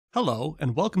Hello,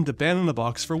 and welcome to Band in a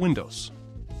Box for Windows.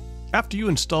 After you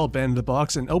install Band in a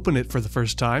Box and open it for the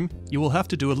first time, you will have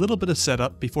to do a little bit of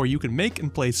setup before you can make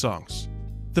and play songs.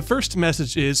 The first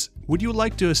message is, would you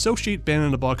like to associate Band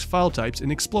in a Box file types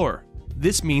in Explorer?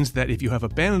 This means that if you have a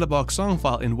Band in a Box song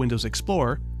file in Windows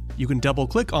Explorer, you can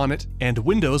double-click on it and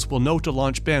Windows will know to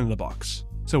launch Band in a Box.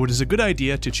 So it is a good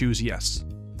idea to choose yes.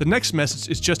 The next message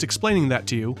is just explaining that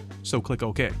to you, so click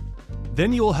OK.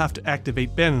 Then you will have to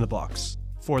activate Band in a Box.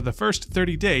 For the first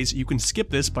 30 days, you can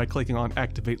skip this by clicking on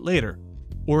Activate Later.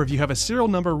 Or if you have a serial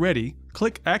number ready,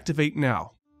 click Activate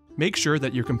Now. Make sure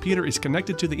that your computer is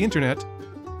connected to the internet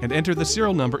and enter the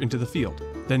serial number into the field.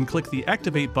 Then click the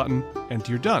Activate button and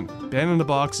you're done. Band in a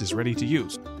Box is ready to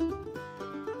use.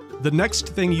 The next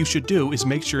thing you should do is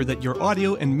make sure that your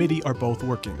audio and MIDI are both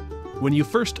working. When you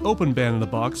first open Band in a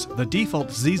Box, the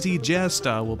default ZZ Jazz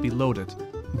style will be loaded.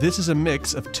 This is a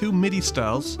mix of two MIDI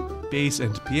styles, bass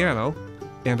and piano,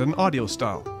 and an audio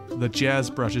style, the Jazz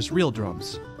Brushes Real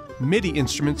Drums. MIDI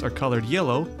instruments are colored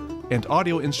yellow, and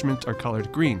audio instruments are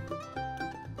colored green.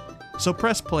 So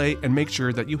press play and make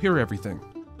sure that you hear everything.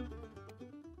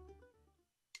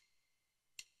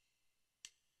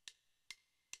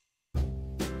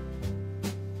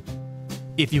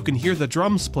 If you can hear the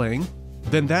drums playing,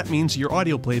 then that means your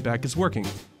audio playback is working.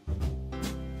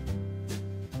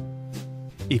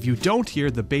 If you don't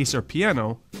hear the bass or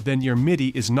piano, then your MIDI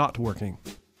is not working.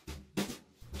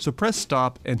 So press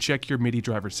stop and check your MIDI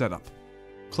driver setup.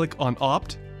 Click on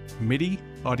Opt, MIDI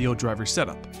Audio Driver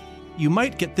Setup. You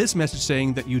might get this message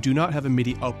saying that you do not have a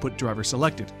MIDI output driver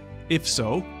selected. If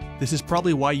so, this is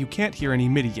probably why you can't hear any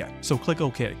MIDI yet, so click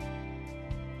OK.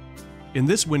 In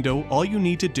this window, all you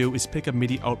need to do is pick a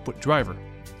MIDI output driver.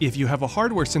 If you have a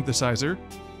hardware synthesizer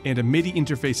and a MIDI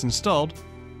interface installed,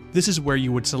 this is where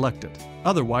you would select it.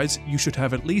 Otherwise, you should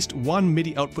have at least one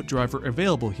MIDI output driver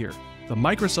available here, the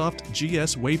Microsoft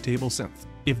GS Wavetable Synth.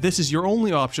 If this is your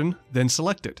only option, then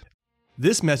select it.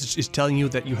 This message is telling you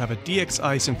that you have a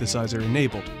DXI synthesizer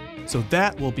enabled, so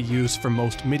that will be used for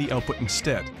most MIDI output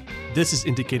instead. This is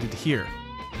indicated here.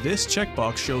 This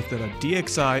checkbox shows that a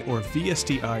DXI or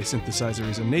VSTi synthesizer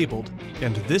is enabled,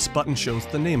 and this button shows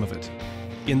the name of it.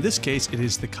 In this case, it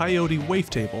is the Coyote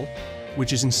Wavetable,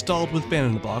 which is installed with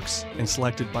Band in a Box and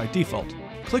selected by default.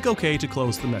 Click OK to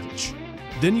close the message.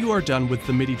 Then you are done with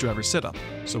the MIDI driver setup,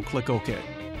 so click OK.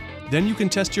 Then you can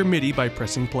test your MIDI by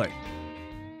pressing play.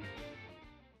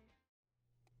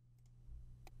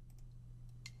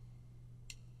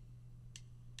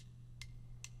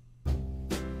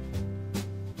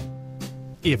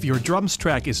 If your drums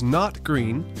track is not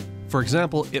green, for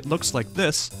example, it looks like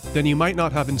this, then you might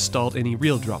not have installed any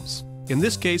real drums. In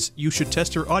this case, you should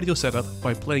test your audio setup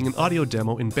by playing an audio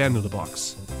demo in Band in a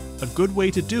Box. A good way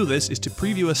to do this is to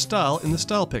preview a style in the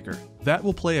style picker. That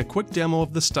will play a quick demo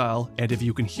of the style, and if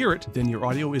you can hear it, then your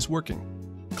audio is working.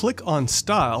 Click on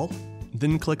Style,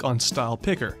 then click on Style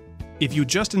Picker. If you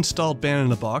just installed Band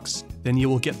in a Box, then you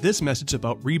will get this message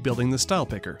about rebuilding the style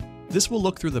picker. This will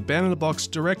look through the Band in a Box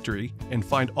directory and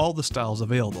find all the styles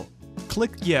available.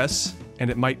 Click Yes,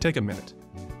 and it might take a minute.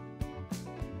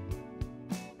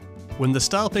 When the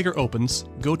style picker opens,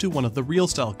 go to one of the real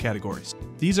style categories.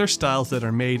 These are styles that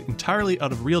are made entirely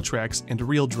out of real tracks and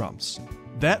real drums.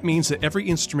 That means that every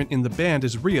instrument in the band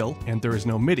is real and there is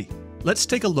no MIDI. Let's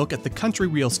take a look at the country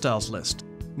real styles list.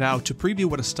 Now, to preview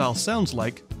what a style sounds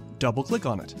like, double-click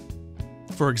on it.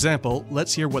 For example,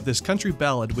 let's hear what this country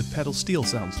ballad with pedal steel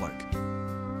sounds like.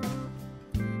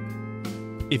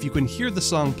 If you can hear the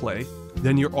song play,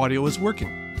 then your audio is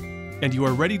working, and you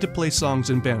are ready to play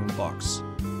songs in Band in a Box.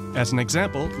 As an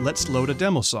example, let's load a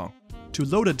demo song. To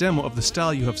load a demo of the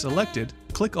style you have selected,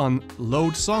 click on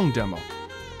Load Song Demo.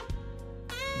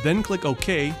 Then click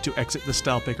OK to exit the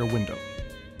style picker window.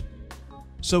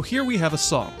 So here we have a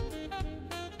song.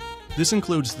 This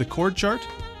includes the chord chart,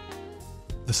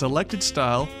 the selected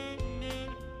style,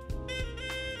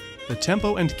 the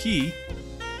tempo and key,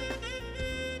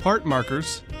 part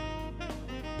markers,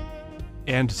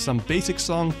 and some basic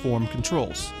song form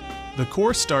controls. The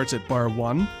chorus starts at bar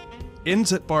 1,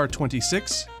 ends at bar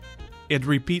 26, and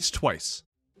repeats twice.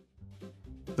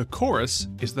 The chorus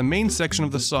is the main section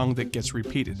of the song that gets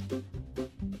repeated.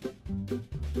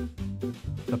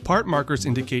 The part markers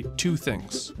indicate two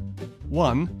things.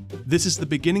 One, this is the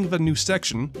beginning of a new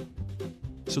section,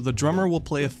 so the drummer will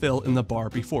play a fill in the bar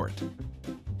before it.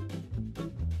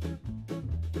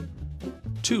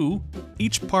 Two,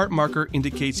 each part marker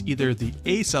indicates either the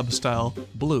A substyle,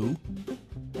 blue,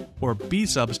 or B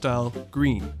substyle,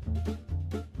 green.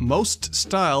 Most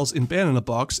styles in Band in a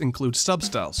Box include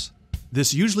substyles.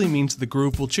 This usually means the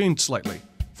groove will change slightly.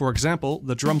 For example,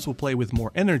 the drums will play with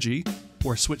more energy,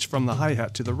 or switch from the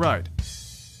hi-hat to the ride.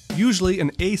 Usually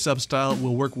an A substyle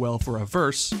will work well for a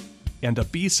verse, and a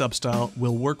B substyle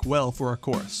will work well for a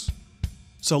chorus.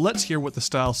 So let's hear what the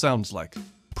style sounds like.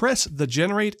 Press the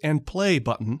Generate and Play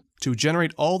button to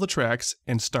generate all the tracks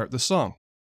and start the song.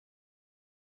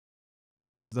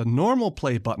 The normal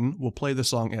play button will play the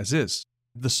song as is.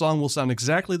 The song will sound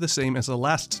exactly the same as the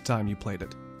last time you played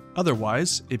it.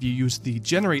 Otherwise, if you use the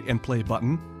Generate and Play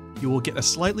button, you will get a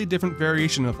slightly different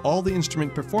variation of all the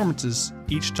instrument performances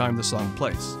each time the song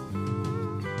plays.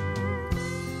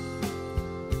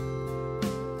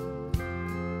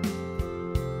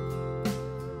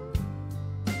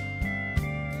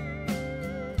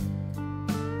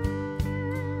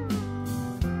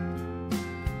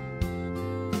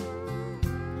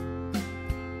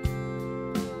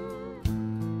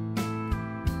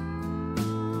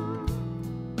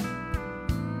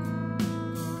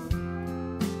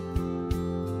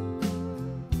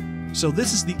 So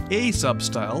this is the A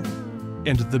substyle,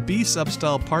 and the B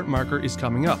substyle part marker is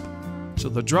coming up. So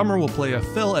the drummer will play a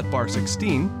fill at bar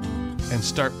 16 and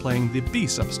start playing the B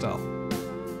substyle.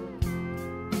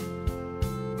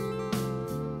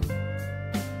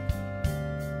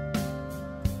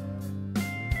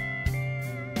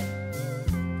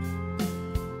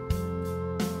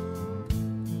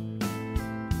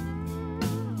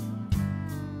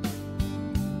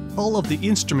 All of the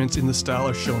instruments in the style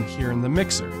are shown here in the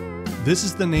mixer. This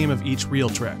is the name of each reel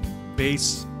track: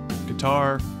 bass,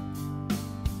 guitar.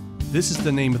 This is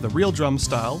the name of the reel drum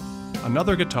style,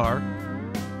 another guitar,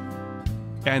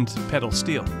 and pedal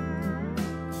steel.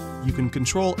 You can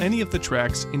control any of the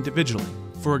tracks individually.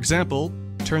 For example,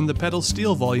 turn the pedal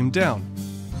steel volume down,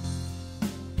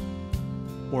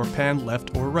 or pan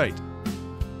left or right.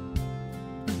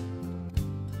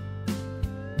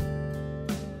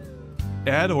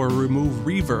 Add or remove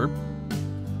reverb,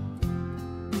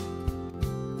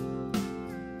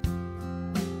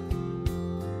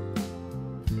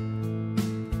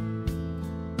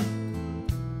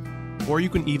 or you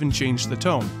can even change the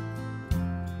tone.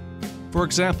 For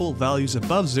example, values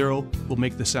above 0 will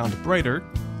make the sound brighter,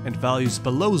 and values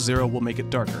below 0 will make it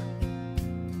darker.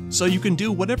 So you can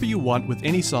do whatever you want with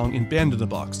any song in Band in the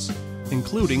Box,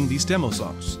 including these demo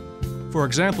songs. For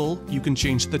example, you can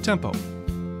change the tempo,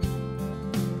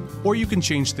 or you can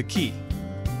change the key.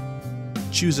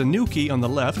 Choose a new key on the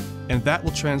left, and that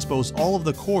will transpose all of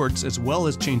the chords as well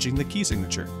as changing the key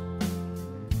signature.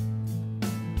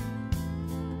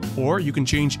 Or you can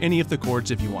change any of the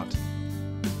chords if you want.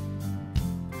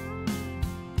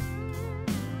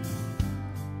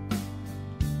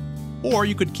 Or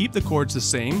you could keep the chords the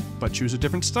same, but choose a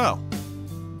different style.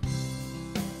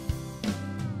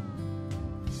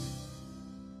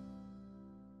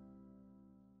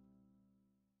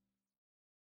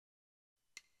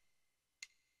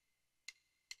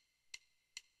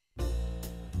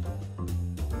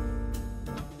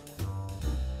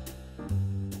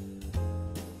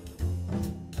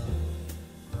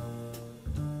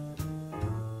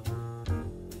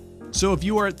 So if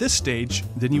you are at this stage,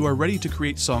 then you are ready to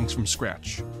create songs from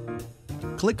scratch.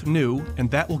 Click New, and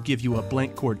that will give you a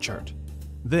blank chord chart.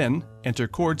 Then, enter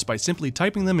chords by simply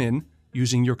typing them in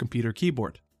using your computer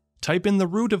keyboard. Type in the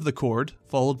root of the chord,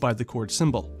 followed by the chord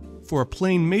symbol. For a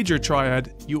plain major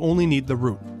triad, you only need the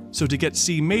root. So to get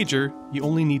C major, you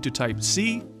only need to type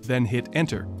C, then hit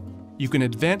Enter. You can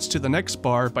advance to the next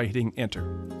bar by hitting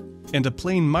Enter. And a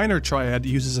plain minor triad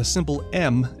uses a simple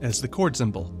M as the chord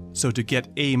symbol. So to get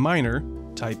A minor,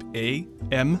 type A,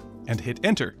 M, and hit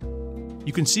Enter.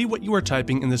 You can see what you are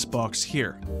typing in this box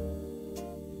here.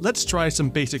 Let's try some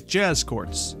basic jazz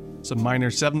chords. Some minor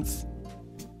 7th,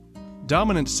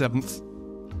 dominant 7th,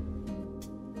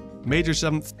 major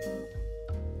 7th,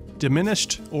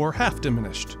 diminished or half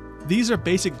diminished. These are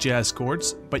basic jazz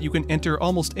chords, but you can enter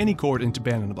almost any chord into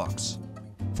Band in the Box.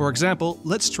 For example,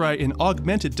 let's try an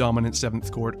augmented dominant 7th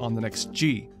chord on the next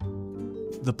G.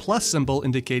 The plus symbol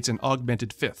indicates an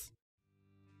augmented 5th.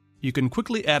 You can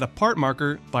quickly add a part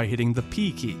marker by hitting the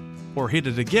P key, or hit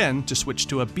it again to switch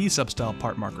to a B substyle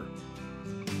part marker.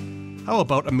 How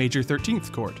about a major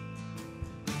 13th chord?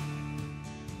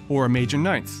 Or a major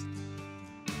 9th?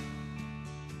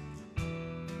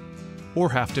 Or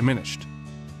half diminished?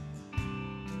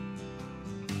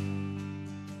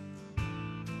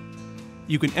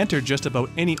 You can enter just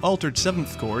about any altered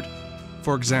 7th chord,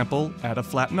 for example, add a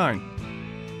flat 9.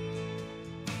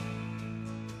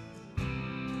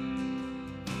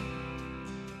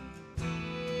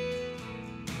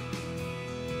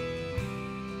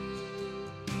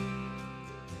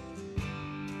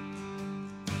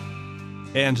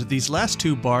 And these last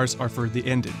two bars are for the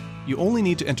ending. You only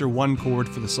need to enter one chord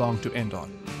for the song to end on.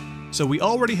 So we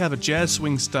already have a jazz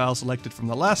swing style selected from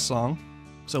the last song,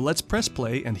 so let's press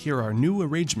play and hear our new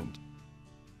arrangement.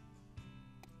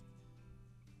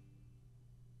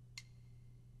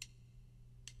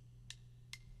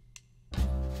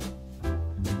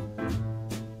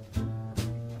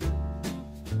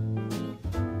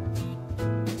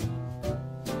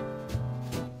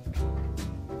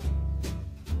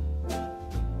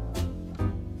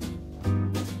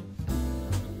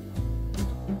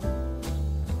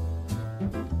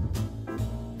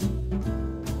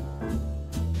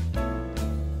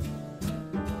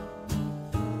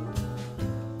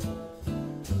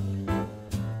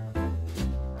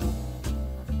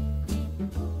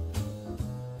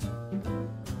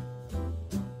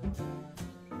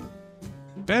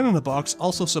 Band in the Box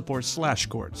also supports slash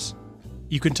chords.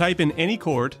 You can type in any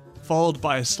chord, followed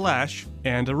by a slash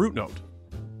and a root note.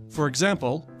 For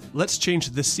example, let's change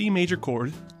the C major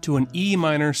chord to an E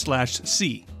minor /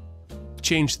 C.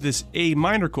 Change this A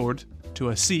minor chord to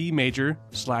a C major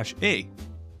 / A.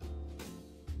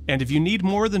 And if you need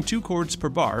more than 2 chords per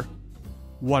bar,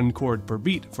 1 chord per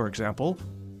beat for example,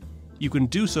 you can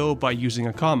do so by using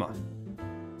a comma.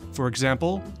 For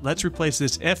example, let's replace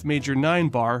this F major 9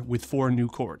 bar with 4 new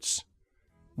chords,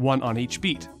 1 on each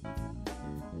beat.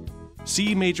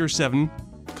 C major 7,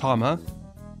 comma,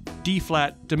 D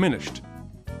flat diminished.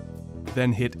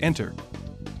 Then hit enter.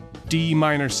 D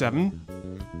minor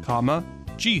 7, comma,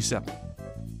 G7.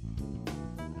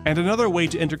 And another way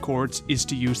to enter chords is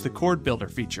to use the chord builder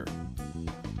feature.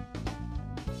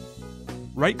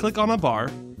 Right-click on a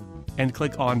bar and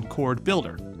click on Chord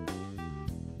Builder.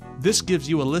 This gives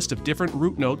you a list of different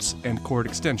root notes and chord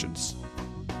extensions.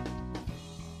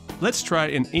 Let's try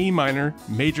an A minor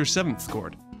major 7th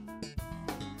chord.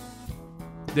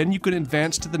 Then you can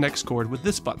advance to the next chord with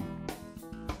this button.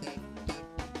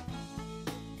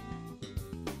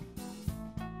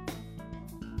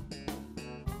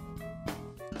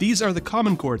 These are the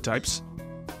common chord types,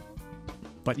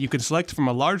 but you can select from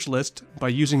a large list by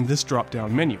using this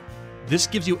drop-down menu. This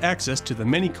gives you access to the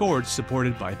many chords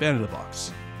supported by Band in the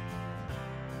Box.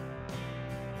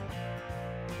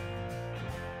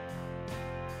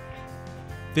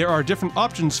 There are different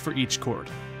options for each chord.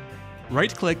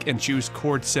 Right-click and choose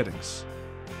Chord Settings.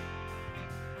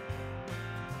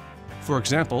 For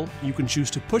example, you can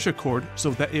choose to push a chord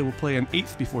so that it will play an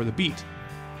 1/8 before the beat.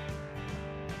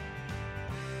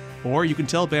 Or you can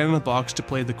tell Band in the Box to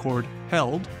play the chord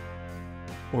held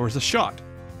or as a shot.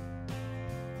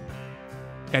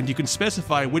 And you can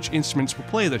specify which instruments will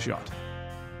play the shot.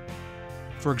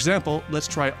 For example, let's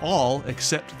try all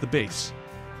except the bass.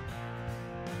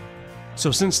 So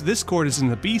since this chord is in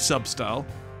the B substyle,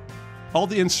 all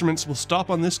the instruments will stop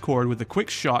on this chord with a quick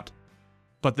shot,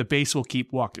 but the bass will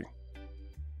keep walking.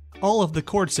 All of the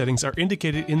chord settings are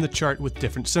indicated in the chart with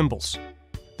different symbols.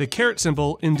 The caret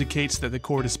symbol indicates that the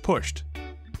chord is pushed,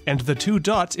 and the 2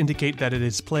 dots indicate that it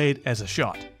is played as a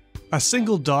shot. A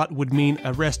single dot would mean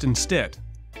a rest instead,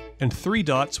 and 3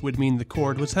 dots would mean the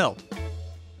chord was held.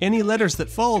 Any letters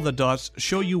that follow the dots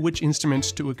show you which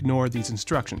instruments to ignore these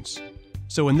instructions.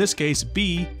 So in this case,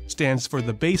 B stands for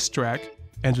the bass track,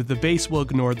 and the bass will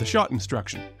ignore the shot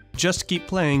instruction. Just keep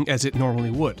playing as it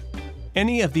normally would.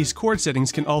 Any of these chord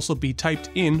settings can also be typed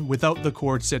in without the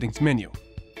chord settings menu.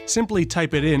 Simply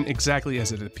type it in exactly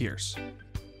as it appears.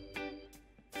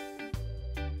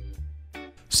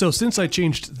 So since I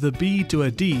changed the B to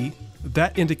a D,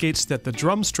 that indicates that the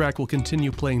drums track will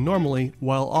continue playing normally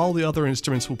while all the other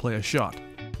instruments will play a shot.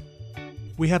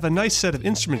 We have a nice set of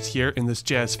instruments here in this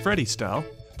Jazz Freddy style,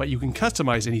 but you can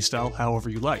customize any style however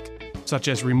you like, such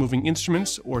as removing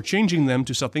instruments or changing them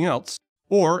to something else,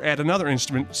 or add another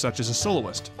instrument such as a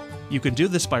soloist. You can do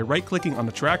this by right-clicking on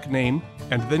the track name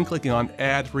and then clicking on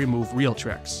Add Remove Reel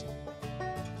Tracks.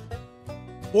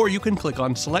 Or you can click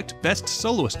on Select Best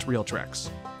Soloist Reel Tracks.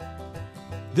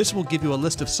 This will give you a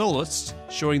list of soloists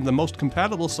showing the most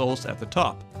compatible solos at the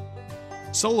top.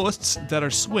 Soloists that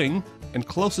are swing and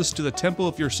closest to the tempo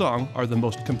of your song are the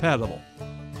most compatible.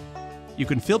 You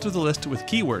can filter the list with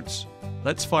keywords.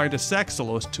 Let's find a sax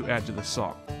soloist to add to this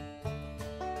song.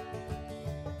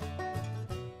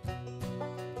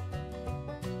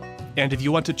 And if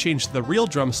you want to change the real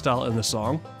drum style in the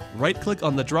song, right-click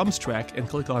on the drums track and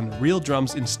click on Real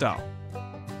Drums in Style.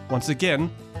 Once again,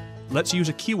 let's use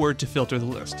a keyword to filter the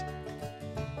list.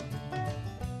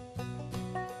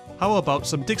 How about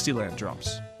some Dixieland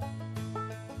drums?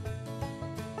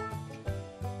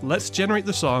 Let's generate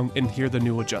the song and hear the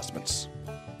new adjustments.